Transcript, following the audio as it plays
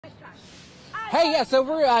Hey, yeah, so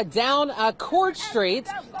we're down Court Street.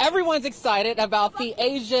 Everyone's excited about the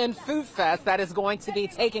Asian Food Fest that is going to be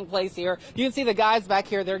taking place here. You can see the guys back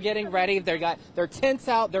here. They're getting ready. They got their tents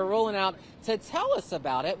out. They're rolling out. To tell us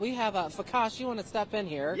about it, we have Fakash. You want to step in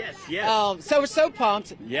here? Yes. So we're so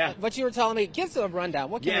pumped. Yeah. What you were telling me, give us a rundown.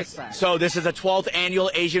 What can we expect? So this is the 12th annual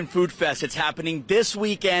Asian Food Fest. It's happening this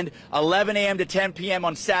weekend, 11 a.m. to 10 p.m.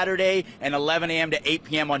 on Saturday and 11 a.m. to 8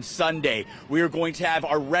 p.m. on Sunday. We are going to have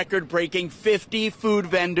our record-breaking 50 food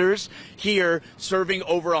vendors here serving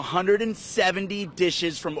over 170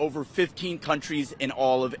 dishes from over 15 countries in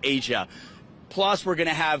all of Asia. Plus, we're going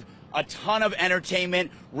to have a ton of entertainment,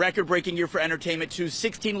 record-breaking year for entertainment too.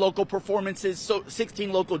 16 local performances,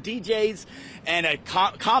 16 local DJs, and a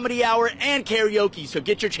comedy hour and karaoke. So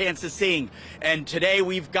get your chance to sing. And today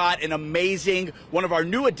we've got an amazing, one of our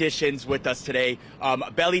new additions with us today,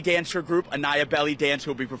 belly dancer group, Anaya Belly Dance,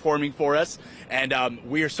 who will be performing for us. And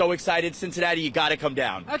we are so excited, Cincinnati. You got to come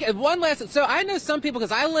down. Okay, one last. So I know some people,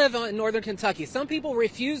 because I live in northern Kentucky, some people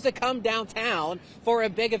refuse to come downtown for a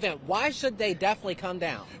big event. Why should they definitely come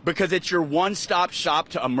down? Because it's your one-stop shop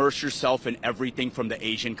to immerse yourself in everything from the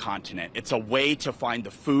Asian continent. It's a way to find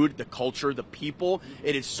the food, the culture, the people.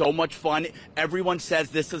 It is so much fun. Everyone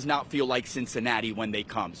says this does not feel like Cincinnati when they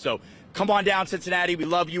come. So come on down, Cincinnati. We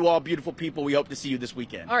love you all, beautiful people. We hope to see you this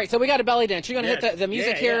weekend. All right, so we got a belly dance. You're going to hit the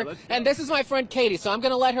music here. And this is my friend Katie, so I'm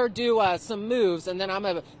going to let her do some moves, and then I'm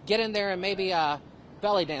going to get in there and maybe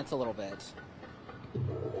belly dance a little bit.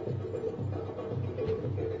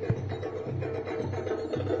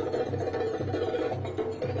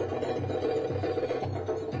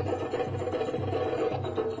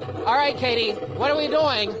 All right, Katie, what are we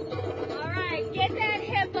doing? All right, get that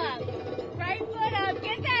hip up. Right foot up,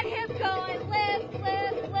 get that hip going. Lift,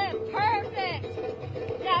 lift, lift.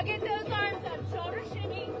 Perfect. Now get those arms up. Shoulder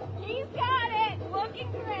shimmy. He's got it.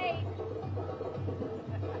 Looking great.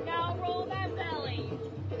 Now roll that belly.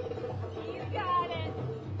 He's got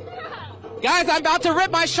it. Guys, I'm about to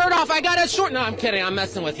rip my shirt off. I got a short. No, I'm kidding. I'm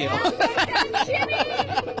messing with you. Now get that shimmy.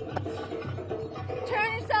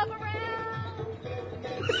 Turn yourself around.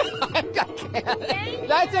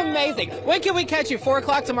 That's amazing. When can we catch you? 4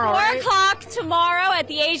 o'clock tomorrow, 4 right? o'clock tomorrow at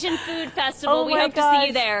the Asian Food Festival. Oh we hope to see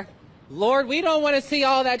you there. Lord, we don't want to see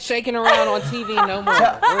all that shaking around on TV no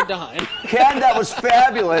more. We're done. Ken, that was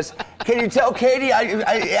fabulous. Can you tell Katie,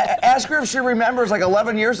 I ask her if she remembers, like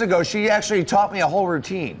 11 years ago, she actually taught me a whole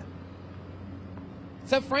routine.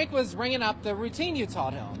 So Frank was bringing up the routine you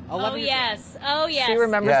taught him. Oh, yes. Oh, yes. She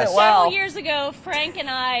remembers it well. Several years ago, Frank and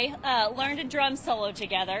I learned a drum solo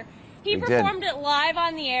together. He performed it live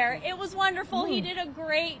on the air. It was wonderful. He did a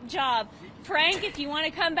great job. Frank, if you want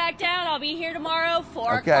to come back down, I'll be here tomorrow,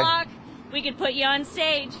 4 o'clock. We could put you on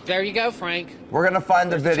stage. There you go, Frank. We're going to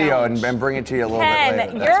find the video and bring it to you a little bit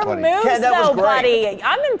later. Ken, your moves, Ken, though, buddy.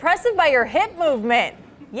 I'm impressed by your hip movement.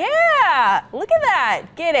 Yeah, look at that.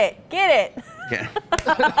 Get it, get it.